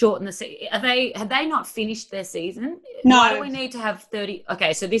shorten the season? Have they not finished their season? No. Why do we need to have 30?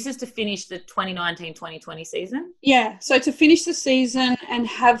 Okay, so this is to finish the 2019-2020 season? Yeah, so to finish the season and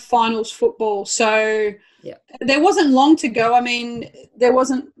have finals football. So there wasn't long to go. I mean, there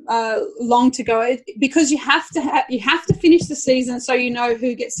wasn't long to go because you have to finish the season so you know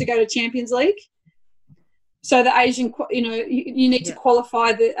who gets to go to Champions League. So the Asian, you need to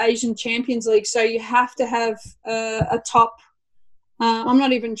qualify the Asian Champions League. So you have to have a top. I'm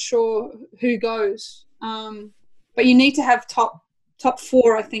not even sure who goes, but you need to have top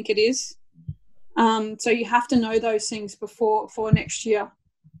 4, I think it is. So you have to know those things for next year.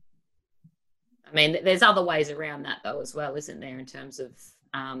 I mean, there's other ways around that though as well, isn't there? In terms of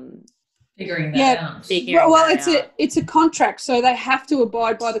figuring that out. It's a contract, so they have to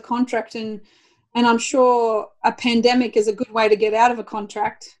abide by the contract, and I'm sure a pandemic is a good way to get out of a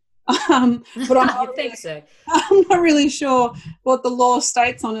contract. But I think so. I'm not really sure what the law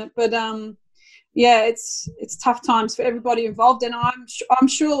states on it, but it's tough times for everybody involved, and I'm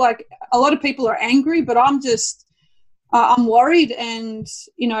sure like a lot of people are angry, but I'm just I'm worried, and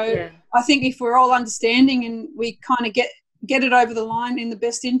I think if we're all understanding and we kind of get it over the line in the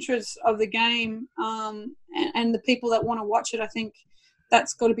best interest of the game, and the people that want to watch it, I think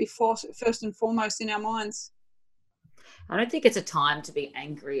that's got to be first and foremost in our minds. I don't think it's a time to be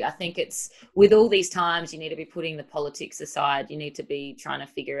angry. I think it's with all these times you need to be putting the politics aside. You need to be trying to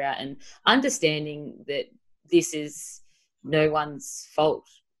figure out and understanding that this is no one's fault.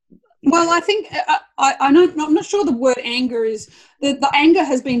 Well, I think I'm not sure the word anger is the anger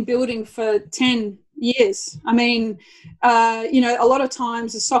has been building for 10 years. I mean, a lot of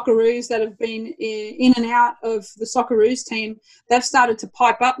times the Socceroos that have been in and out of the Socceroos team, they've started to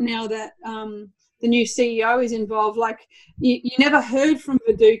pipe up now that the new CEO is involved. Like you never heard from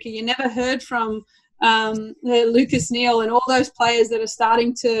Viduka, you never heard from Lucas Neal and all those players that are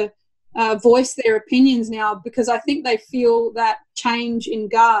starting to voice their opinions now, because I think they feel that change in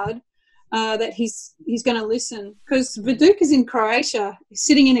guard, that he's going to listen. Because Viduka's in Croatia,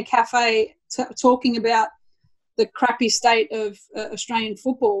 sitting in a cafe talking about the crappy state of Australian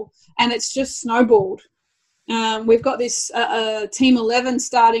football, and it's just snowballed. We've got this Team 11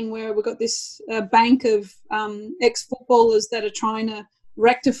 starting where we've got this bank of ex-footballers that are trying to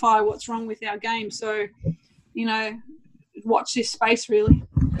rectify what's wrong with our game. So, watch this space really.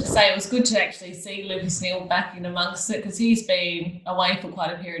 To say it was good to actually see Lucas Neal back in amongst it, because he's been away for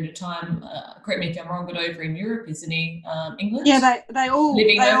quite a period of time. Correct me if I'm wrong, but over in Europe, isn't he? England? Yeah, they all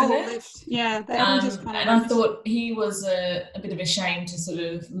living they over all there. Lived. Yeah, they all just kind of. And I thought he was a bit of a shame to sort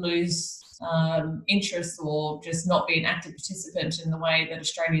of lose interest or just not be an active participant in the way that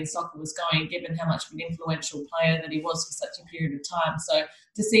Australian soccer was going, given how much of an influential player that he was for such a period of time. So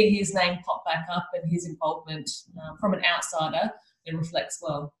to see his name pop back up and his involvement from an outsider, it reflects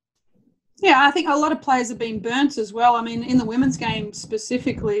well. Yeah, I think a lot of players have been burnt as well. I mean, in the women's game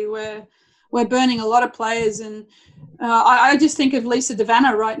specifically, we're burning a lot of players, and I just think of Lisa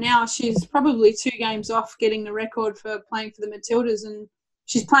Devanna right now. She's probably 2 games off getting the record for playing for the Matildas, and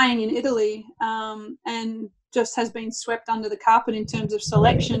she's playing in Italy, and just has been swept under the carpet in terms of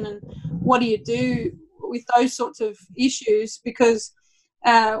selection. And what do you do with those sorts of issues? Because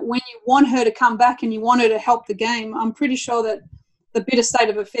when you want her to come back and you want her to help the game, I'm pretty sure that the bitter state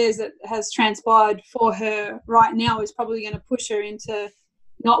of affairs that has transpired for her right now is probably going to push her into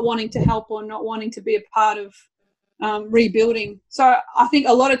not wanting to help or not wanting to be a part of rebuilding. So I think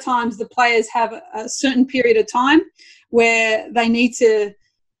a lot of times the players have a certain period of time where they need to,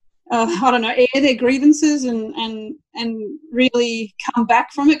 air their grievances and really come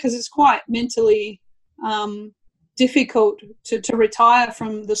back from it, because it's quite mentally difficult to retire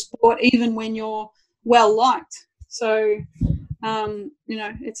from the sport, even when you're well liked. So,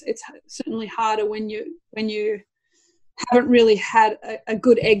 it's certainly harder when you haven't really had a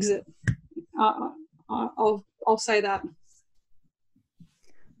good exit. I'll say that.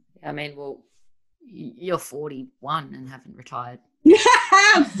 I mean, well, you're 41 and haven't retired.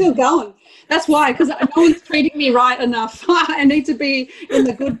 I'm still going. That's why, because no one's treating me right enough. I need to be in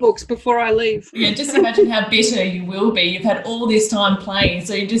the good books before I leave. Yeah, just imagine how bitter you will be. You've had all this time playing,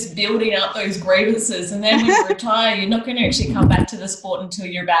 so you're just building up those grievances, and then when you retire, you're not going to actually come back to the sport until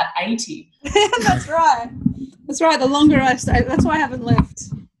you're about 80. That's right. The longer I stay, that's why I haven't left.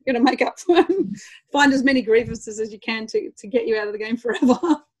 You're going to make up for them. Find as many grievances as you can to get you out of the game forever.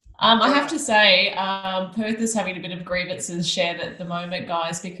 I have to say, Perth is having a bit of grievances shared at the moment,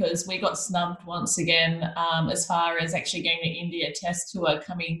 guys, because we got snubbed once again as far as actually getting the India Test tour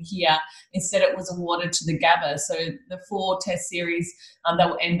coming here. Instead, it was awarded to the Gabba. So the 4 Test series that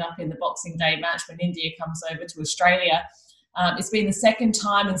will end up in the Boxing Day match when India comes over to Australia. It's been the second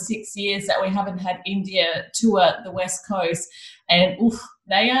time in 6 years that we haven't had India tour the West Coast, and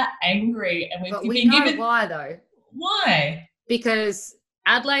they are angry. And we know why though. Why? Because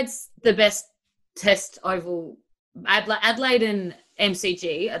Adelaide's the best test oval. Adelaide and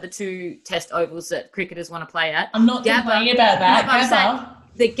MCG are the 2 test ovals that cricketers want to play at. I'm not complaining about that.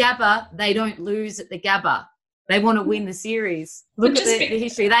 The Gabba, they don't lose at the Gabba. They want to win the series. Look at the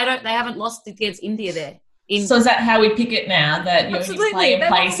history. They haven't lost against India there. So is that how we pick it now, that you play in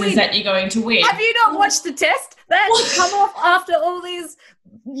places that you're going to win? Have you not watched the test? They had to come off after all these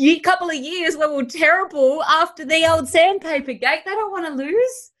couple of years where we were terrible after the old sandpaper gate. They don't want to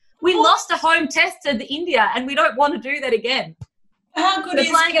lose. We lost a home test to India and we don't want to do that again. How good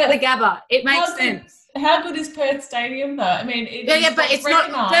They're playing at the Gabba. It makes sense. How good is Perth Stadium though? I mean, but it's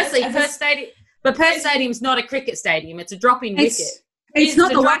not. Firstly, Perth Stadium. But Perth Stadium's not a cricket stadium. It's a drop-in wicket. It's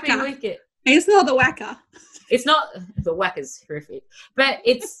not the Wacker. Wicket. It's not the Wacker. It's not the Wacker's horrific, but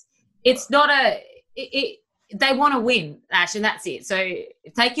it's not they want to win, Ash, and that's it. So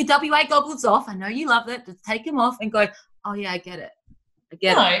take your WA goggles off. I know you love it. Just take them off and go, oh yeah, I get it.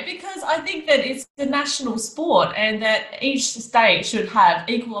 Because I think that it's the national sport and that each state should have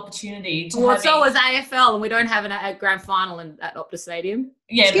equal opportunity to so is AFL, and we don't have a grand final at Optus Stadium.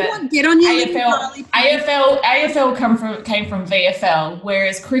 Yeah, get on your AFL came from VFL,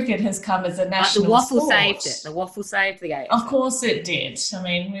 whereas cricket has come as a national sport. The waffle saved the game. Of course it did. I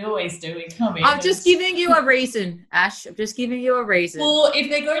mean, we always do. We come in. I'm just giving you a reason, Ash. I'm just giving you a reason. Well, if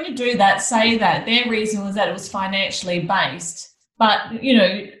they're going to do that, say that. Their reason was that it was financially based. But,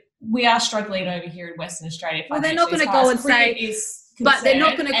 we are struggling over here in Western Australia. Well, they're not going to go and say, but they're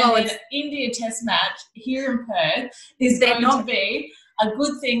not going to go and India Test match here in Perth is going to be a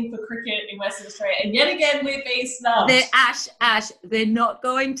good thing for cricket in Western Australia. And yet again, we're being snubbed. Ash, they're not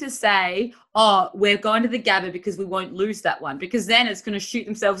going to say, oh, we're going to the Gabba because we won't lose that one, because then it's going to shoot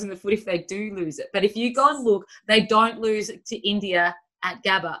themselves in the foot if they do lose it. But if you go and look, they don't lose to India at the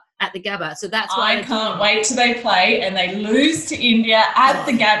Gabba. So that's why I can't wait till they play and they lose to India at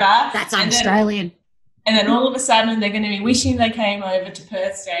the Gabba. That's Australian. And then all of a sudden they're going to be wishing they came over to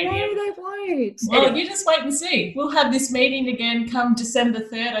Perth Stadium. No, they won't. Well, anyway. You just wait and see. We'll have this meeting again come December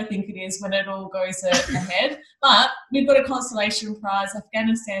 3rd, I think it is, when it all goes ahead. But we've got a consolation prize.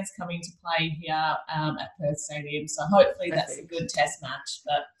 Afghanistan's coming to play here at Perth Stadium. So hopefully that's a good test match.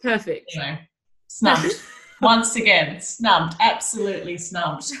 But perfect. Snubbed. Once again, snubbed. Absolutely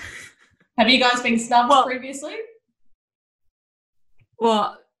snubbed. Have you guys been snubbed previously?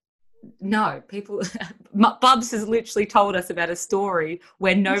 Well, no. Bubs has literally told us about a story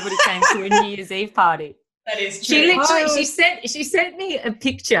where nobody came to a New Year's Eve party. That is true. She sent me a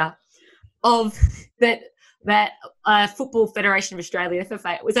picture of that Football Federation of Australia,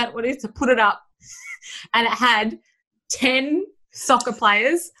 FFA. Was that what it is? To put it up, and it had 10 soccer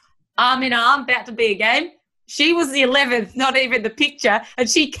players arm in arm about to be a game. She was the 11th, not even the picture, and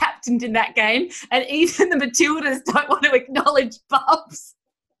she captained in that game. And even the Matildas don't want to acknowledge Bubs.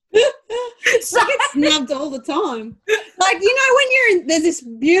 So I get snubbed all the time. Like, when there's this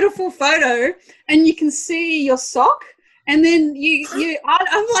beautiful photo and you can see your sock, and then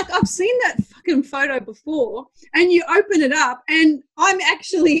I'm like, I've seen that fucking photo before, and you open it up and I'm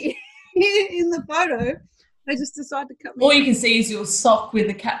actually in the photo. They just decide to cut me. All you can see is your sock with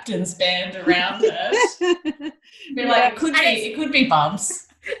the captain's band around it. It could be Bubs.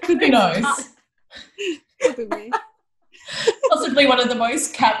 Who knows? Could be me. Possibly one of the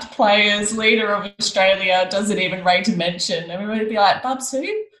most capped players, leader of Australia, doesn't even rate to mention. And we would be like, Bubs, who?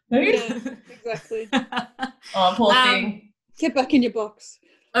 Yeah, exactly. Oh, poor thing. Get back in your box.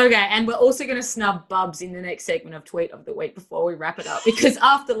 Okay, and we're also going to snub Bubs in the next segment of Tweet of the Week before we wrap it up, because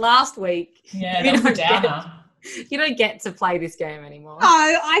after last week, that was a downer. You don't get to play this game anymore. No,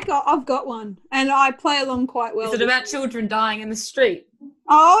 I've got one, and I play along quite well. Is it about children dying in the street?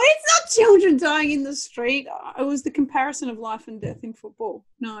 Oh, it's not children dying in the street. It was the comparison of life and death in football.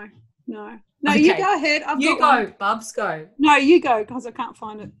 No. Okay. You go ahead. Bubs, go. No, you go, because I can't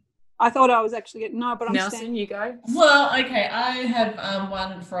find it. I thought I was actually getting but I'm Nelson, you go. Well, okay, I have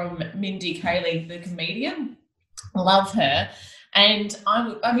one from Mindy Kaling, the comedian. Love her. And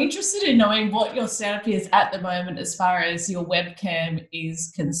I'm interested in knowing what your setup is at the moment as far as your webcam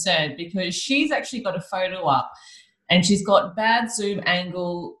is concerned, because she's actually got a photo up and she's got bad zoom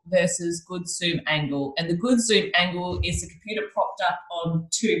angle versus good zoom angle. And the good zoom angle is the computer propped up on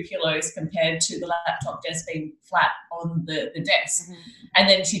 2 pillows compared to the laptop desk being flat on the desk. Mm-hmm. And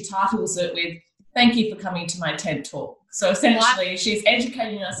then she titles it with, "Thank you for coming to my TED Talk." So essentially, she's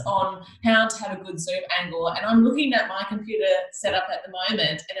educating us on how to have a good zoom angle. And I'm looking at my computer setup at the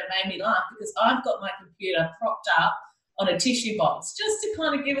moment, and it made me laugh because I've got my computer propped up on a tissue box just to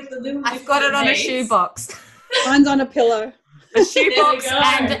kind of give it the little. I've got it on a shoe box. Mine's on a pillow. A shoe box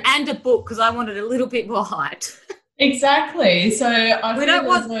and a book because I wanted a little bit more height. Exactly. So I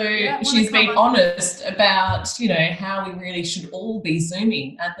feel as though she's been honest about, you know, how we really should all be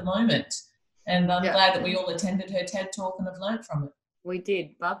Zooming at the moment. And I'm glad that we all attended her TED Talk and have learned from it. We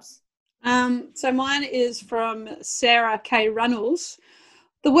did, Bubs. So mine is from Sarah K. Runnels.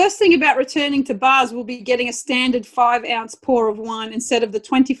 The worst thing about returning to bars will be getting a standard 5-ounce pour of wine instead of the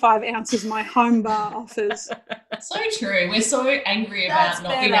 25 ounces my home bar offers. So true. We're so angry about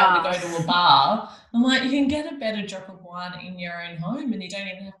not being able to go to a bar. I'm like, you can get a better drop of wine in your own home and you don't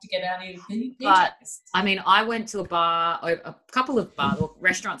even have to get out of your PJs. But, I mean, I went to a couple of bars or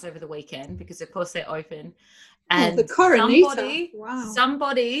restaurants over the weekend because, of course, they're open. And the Coronita.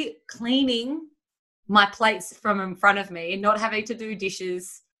 Somebody cleaning my plates from in front of me and not having to do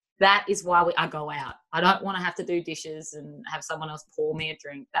dishes. That is why I go out. I don't want to have to do dishes and have someone else pour me a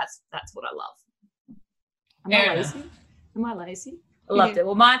drink. That's what I love. Am I lazy? I loved it.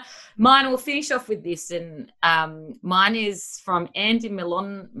 Well, mine will finish off with this, and mine is from Andy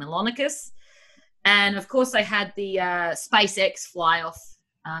Melonicus, and of course they had the SpaceX fly off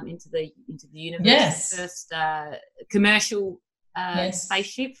into the universe. Yes. First commercial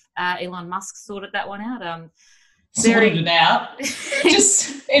spaceship. Elon Musk sorted that one out. Sorted it out.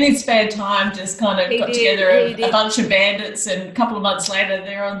 Just in his spare time, just kind of got together a bunch of bandits, and a couple of months later,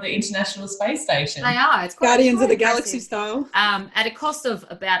 they're on the International Space Station. They are. It's Guardians of the Galaxy style. At a cost of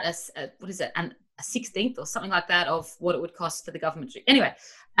about a 16th or something like that of what it would cost for the government. Anyway,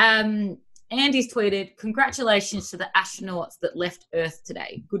 Andy's tweeted, "Congratulations to the astronauts that left Earth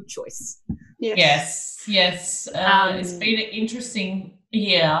today. Good choice." Yes. It's been an interesting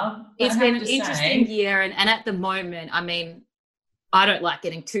year. It's been an interesting year, and at the moment, I mean, I don't like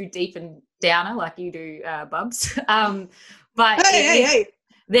getting too deep and downer like you do, Bubs. But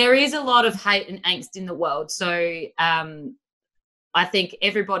there is a lot of hate and angst in the world. So I think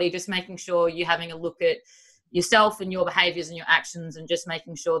everybody just making sure you're having a look at yourself and your behaviours and your actions, and just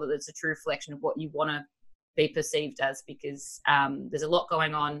making sure that it's a true reflection of what you want to be perceived as, because there's a lot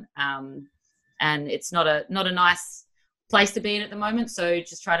going on, and it's not a nice place to be in at the moment. So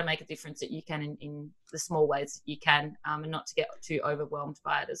just try to make a difference that you can in the small ways that you can, and not to get too overwhelmed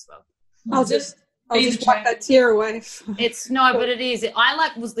by it as well. I'll just wipe that tear away. But it is.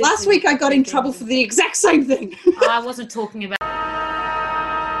 Last week I got in trouble for the exact same thing. I wasn't talking about.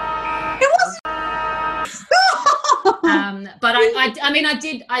 It was. But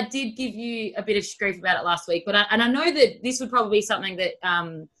I did give you a bit of grief about it last week. But I know that this would probably be something that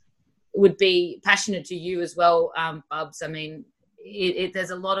would be passionate to you as well, Bubs. I mean,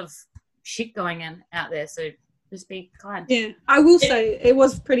 there's a lot of shit going on out there, so just be kind. Yeah, I will say it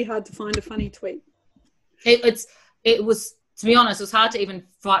was pretty hard to find a funny tweet. It was, to be honest, it was hard to even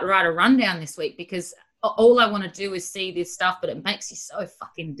write a rundown this week, because all I want to do is see this stuff, but it makes you so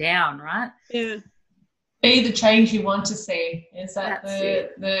fucking down, right? Yeah. Be the change you want to see. Is that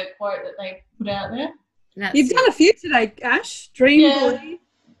the quote that they put out there? You've done a few today, Ash. Dream, believe,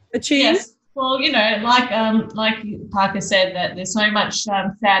 achieve. Yes. Well, you know, like Parker said, that there's so much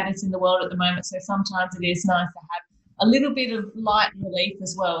sadness in the world at the moment. So sometimes it is nice to have a little bit of light and relief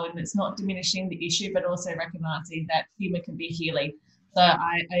as well. And it's not diminishing the issue, but also recognising that humour can be healing. So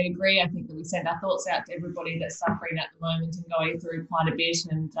I agree. I think that we send our thoughts out to everybody that's suffering at the moment and going through quite a bit.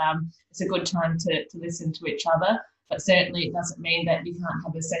 And it's a good time to listen to each other. But certainly it doesn't mean that you can't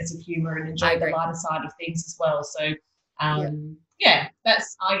have a sense of humour and enjoy the lighter side of things as well. So,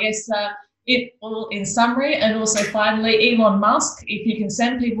 that's, I guess, it all in summary. And also finally, Elon Musk, if you can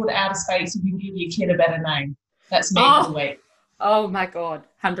send people to outer space, you can give your kid a better name. That's me for the week. Oh, my God,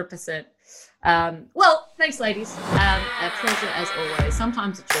 100%. Well, thanks, ladies. A pleasure as always.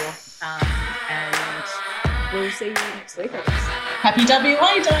 Sometimes a chore. And we'll see you next week, I guess. Happy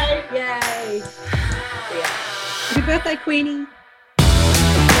WA Day. Yay. Yeah. Happy birthday, Queenie.